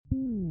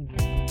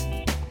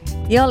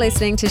You're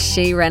listening to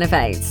She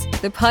Renovates,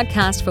 the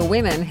podcast for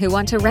women who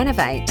want to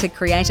renovate to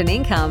create an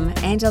income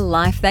and a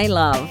life they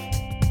love.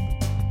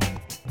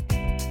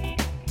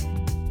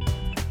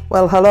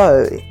 Well,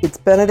 hello, it's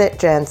Bernadette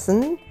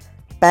Jansen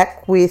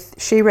back with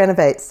She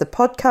Renovates, the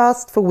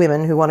podcast for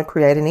women who want to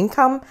create an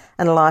income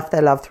and a life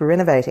they love through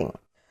renovating.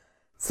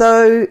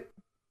 So,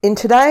 in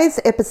today's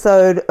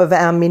episode of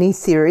our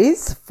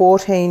mini-series,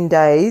 14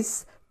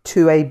 Days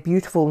to a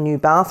Beautiful New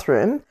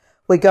Bathroom,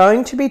 we're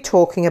going to be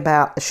talking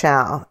about the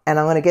shower, and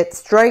I'm going to get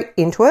straight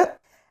into it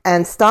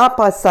and start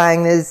by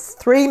saying there's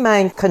three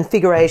main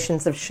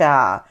configurations of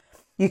shower.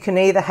 You can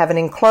either have an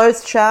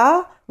enclosed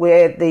shower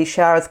where the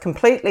shower is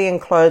completely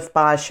enclosed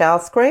by a shower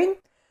screen.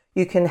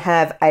 You can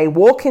have a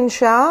walk-in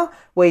shower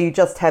where you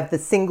just have the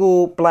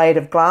single blade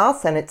of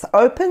glass and it's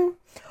open.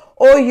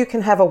 Or you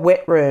can have a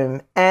wet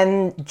room,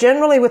 and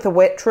generally with a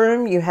wet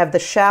room you have the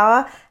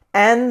shower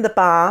and the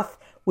bath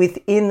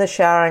within the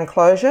shower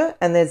enclosure,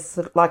 and there's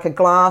like a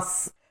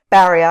glass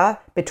barrier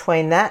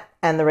between that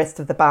and the rest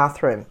of the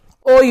bathroom.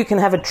 Or you can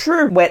have a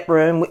true wet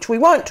room, which we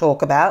won't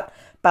talk about,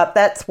 but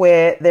that's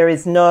where there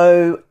is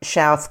no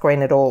shower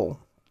screen at all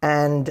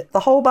and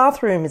the whole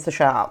bathroom is a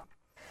shower.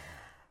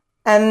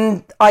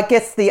 And I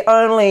guess the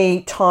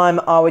only time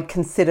I would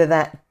consider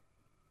that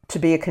to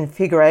be a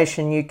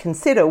configuration you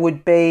consider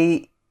would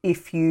be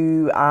if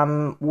you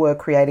were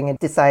creating a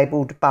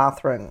disabled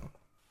bathroom.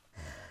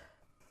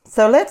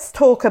 So let's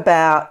talk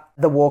about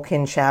the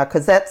walk-in shower,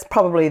 because that's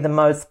probably the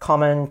most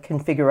common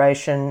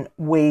configuration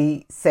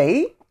we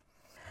see.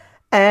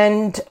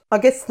 And I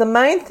guess the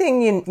main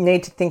thing you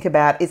need to think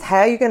about is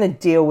how you're going to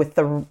deal with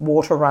the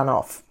water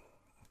runoff.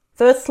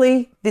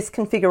 Firstly, this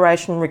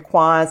configuration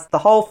requires the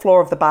whole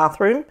floor of the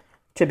bathroom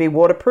to be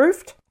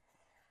waterproofed.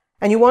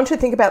 And you want to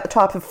think about the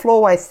type of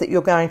floor waste that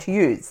you're going to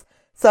use.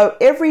 So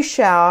every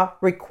shower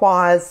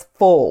requires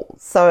fall.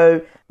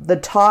 So the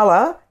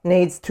tiler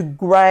needs to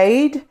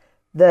grade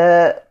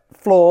the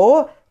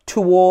floor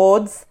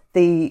towards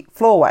the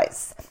floor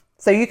waste.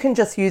 So you can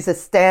just use a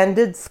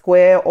standard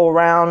square or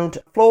round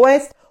floor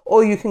waste,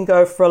 or you can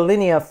go for a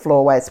linear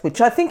floor waste,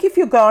 which I think if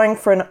you're going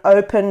for an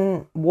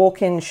open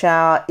walk-in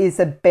shower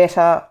is a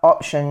better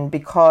option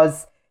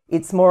because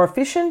it's more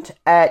efficient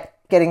at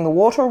getting the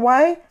water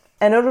away.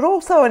 And it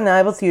also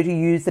enables you to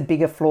use a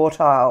bigger floor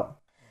tile.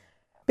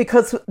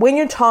 Because when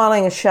you're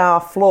tiling a shower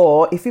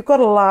floor, if you've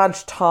got a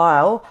large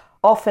tile,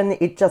 often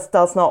it just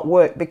does not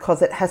work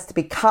because it has to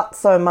be cut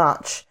so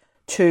much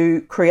to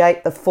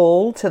create the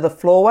fall to the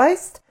floor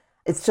waste.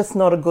 It's just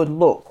not a good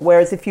look.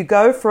 Whereas if you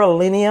go for a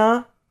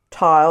linear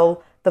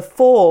tile, the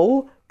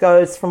fall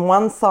goes from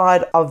one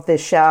side of the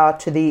shower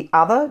to the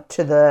other,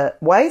 to the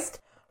waste,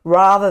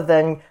 rather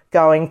than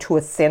going to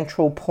a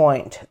central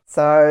point.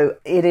 So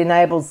it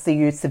enables the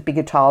use of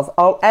bigger tiles.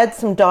 I'll add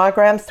some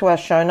diagrams to our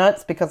show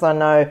notes because I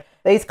know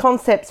these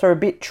concepts are a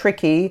bit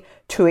tricky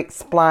to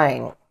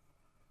explain.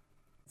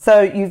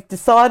 So you've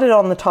decided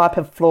on the type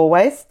of floor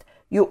waste.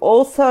 You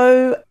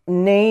also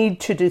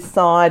need to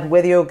decide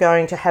whether you're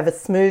going to have a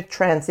smooth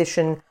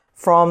transition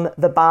from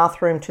the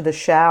bathroom to the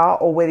shower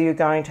or whether you're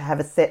going to have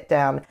a set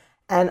down.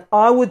 And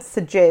I would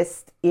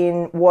suggest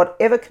in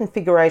whatever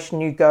configuration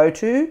you go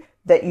to,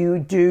 that you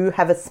do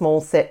have a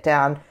small set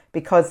down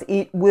because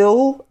it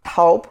will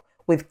help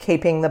with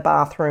keeping the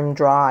bathroom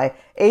dry.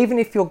 Even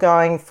if you're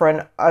going for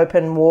an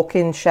open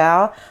walk-in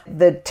shower,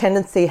 the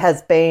tendency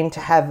has been to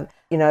have,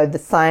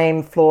 the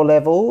same floor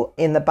level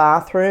in the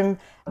bathroom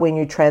when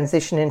you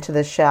transition into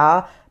the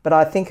shower. But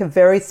I think a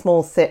very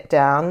small set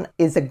down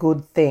is a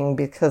good thing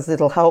because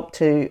it'll help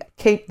to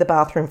keep the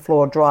bathroom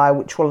floor dry,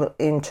 which will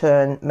in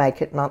turn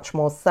make it much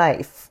more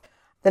safe.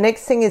 The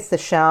next thing is the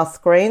shower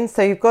screen.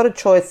 So you've got a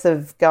choice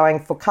of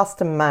going for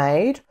custom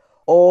made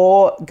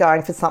or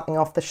going for something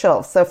off the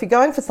shelf. So if you're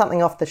going for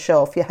something off the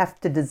shelf, you have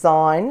to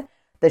design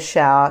the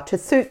shower to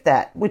suit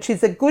that, which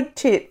is a good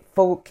tip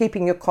for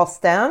keeping your costs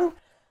down.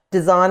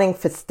 Designing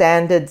for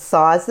standard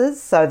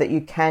sizes so that you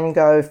can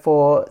go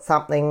for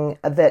something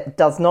that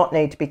does not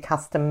need to be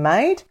custom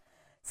made.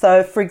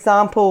 So for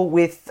example,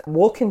 with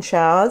walk-in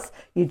showers,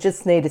 you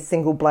just need a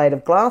single blade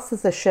of glass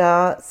as a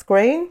shower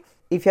screen.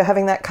 If you're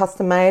having that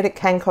custom made, it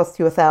can cost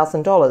you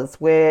 $1,000,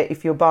 where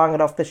if you're buying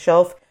it off the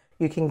shelf,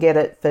 you can get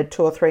it for $200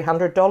 or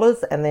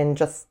 $300 and then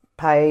just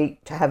pay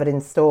to have it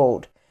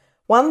installed.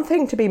 One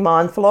thing to be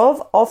mindful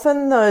of,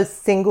 often those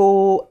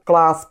single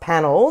glass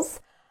panels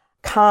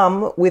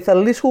come with a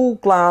little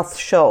glass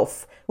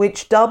shelf,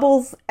 which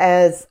doubles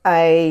as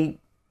a,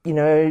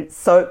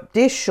 soap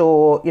dish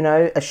or,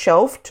 a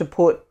shelf to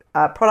put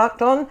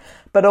product on,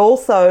 but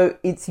also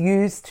it's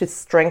used to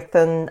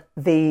strengthen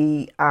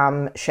the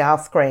shower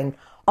screen.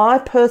 I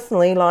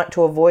personally like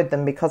to avoid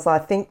them because I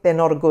think they're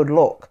not a good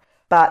look,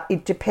 but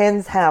it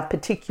depends how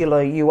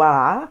particular you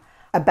are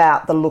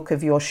about the look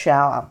of your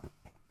shower.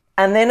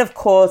 And then, of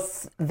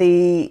course,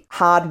 the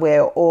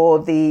hardware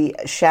or the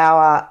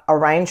shower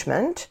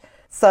arrangement.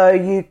 So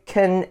you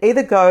can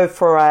either go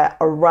for a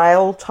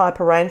rail type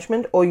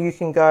arrangement or you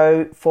can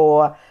go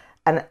for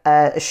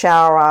a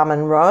shower arm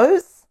and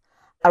rose.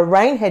 A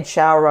rainhead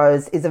shower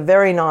rose is a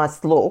very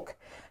nice look,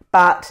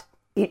 but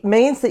it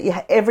means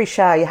that every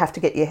shower you have to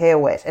get your hair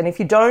wet. And if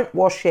you don't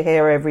wash your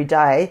hair every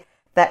day,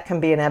 that can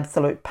be an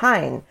absolute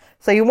pain.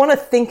 So you want to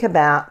think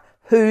about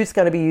who's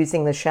going to be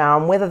using the shower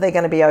and whether they're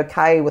going to be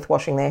okay with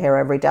washing their hair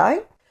every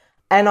day.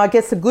 And I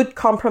guess a good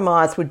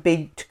compromise would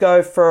be to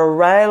go for a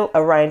rail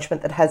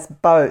arrangement that has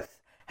both.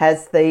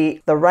 Has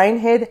the rain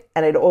head,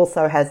 and it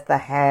also has the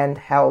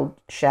handheld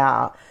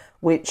shower,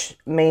 which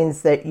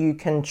means that you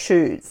can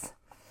choose.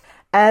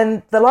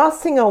 And the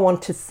last thing I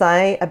want to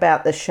say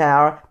about the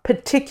shower,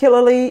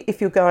 particularly if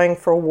you're going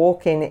for a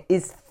walk-in,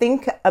 is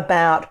think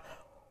about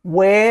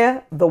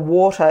where the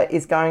water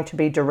is going to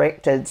be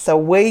directed. So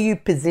where you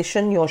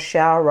position your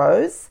shower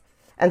rose.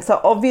 And so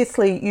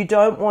obviously you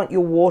don't want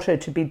your water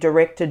to be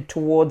directed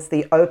towards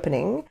the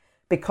opening,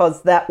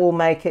 because that will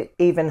make it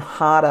even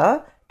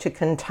harder to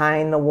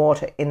contain the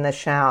water in the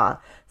shower.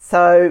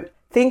 So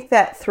think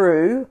that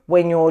through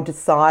when you're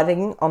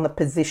deciding on the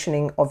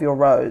positioning of your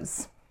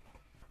rose.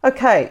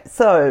 Okay,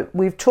 so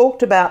we've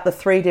talked about the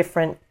 3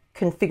 different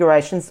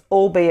configurations,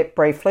 albeit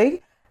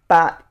briefly,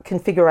 but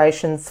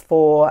configurations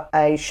for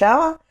a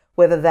shower,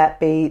 whether that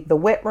be the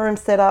wet room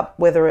setup,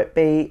 whether it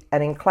be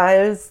an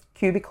enclosed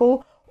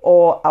cubicle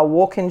or a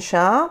walk-in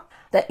shower,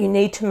 that you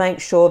need to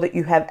make sure that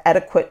you have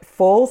adequate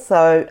fall,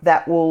 so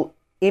that will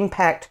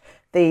impact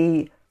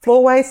the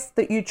floor waste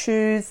that you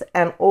choose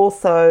and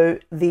also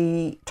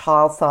the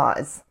tile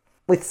size.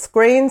 With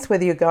screens,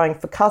 whether you're going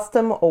for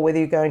custom or whether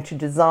you're going to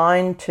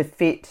design to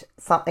fit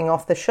something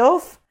off the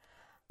shelf.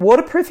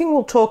 Waterproofing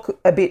we'll talk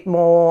a bit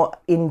more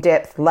in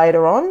depth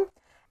later on.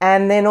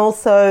 And then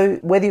also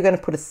whether you're going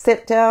to put a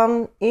set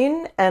down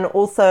in, and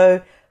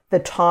also the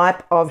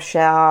type of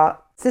shower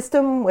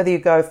system, whether you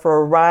go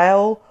for a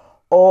rail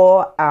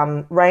or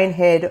rain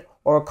head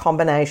or a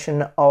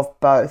combination of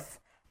both.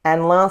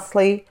 And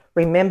lastly,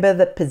 remember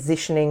the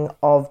positioning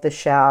of the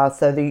shower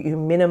so that you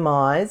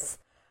minimise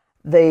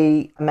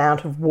the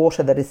amount of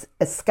water that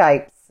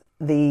escapes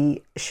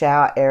the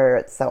shower area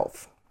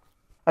itself.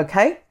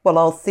 Okay, well,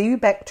 I'll see you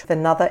back to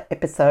another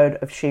episode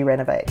of She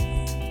Renovates.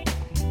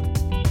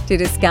 To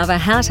discover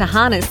how to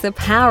harness the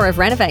power of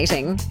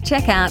renovating,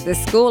 check out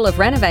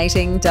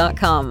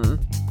theschoolofrenovating.com.